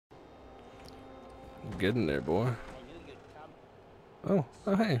Get in there, boy. Oh,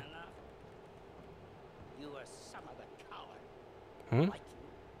 oh hey. You were some of the coward. Hmm? Like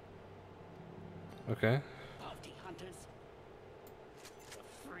Okay. bounty hunters, the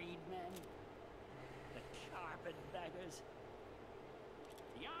freedmen, the carpetbaggers,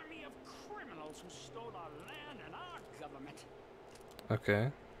 the army of criminals who stole our land and our government.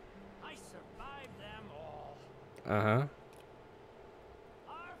 Okay. I survived them all. Uh-huh.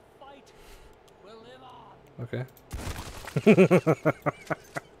 Our fight will live on. Okay.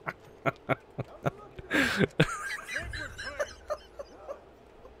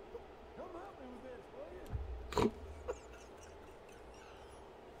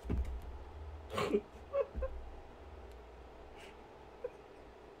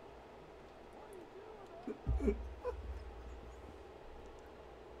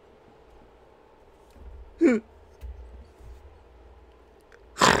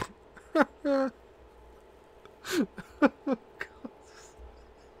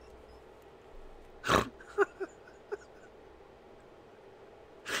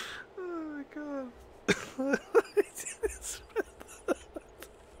 Oh my god.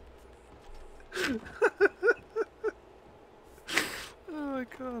 Oh my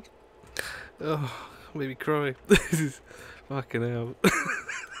god. Oh, made me cry. This is fucking hell.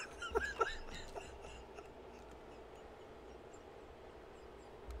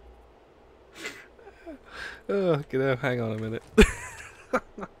 Oh, get out. Hang on a minute.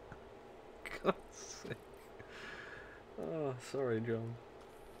 God's sake. Oh, sorry, John.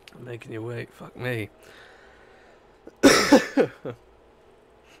 I'm making you wait. Fuck me.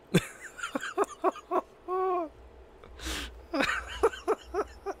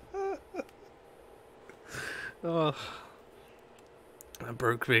 Oh, that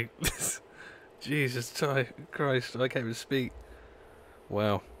broke me. Jesus Christ, I can't even speak.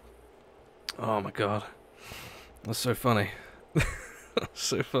 Wow. Oh my god. That's so funny. That's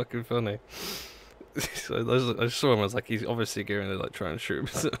so fucking funny. So I saw him, I was like, he's obviously going to like try and shoot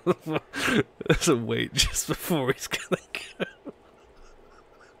himself. There's a wait just before he's gonna go.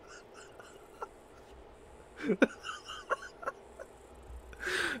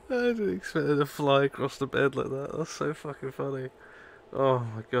 I didn't expect it to fly across the bed like that. That's so fucking funny. Oh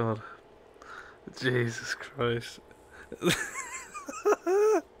my god. Jesus Christ.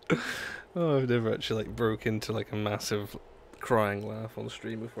 Oh, I've never actually like broke into like a massive crying laugh on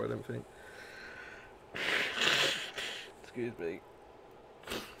stream before, I don't think. Excuse me.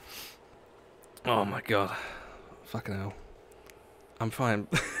 Oh my god. Fucking hell. I'm fine.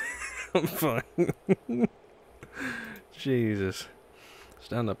 I'm fine. Jesus.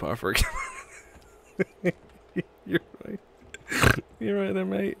 Stand up, Arthur. You're right. You're right there,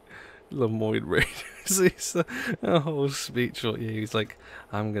 mate. Lamoid Raiders. A whole speech what he's like,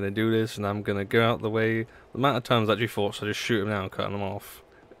 I'm gonna do this and I'm gonna go out the way. The amount of times I actually thought, so I just shoot him now and cut him off.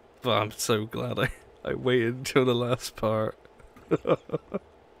 But I'm so glad I waited until the last part. Oh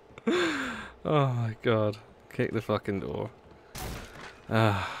my god. Kick the fucking door.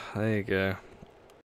 Ah, there you go.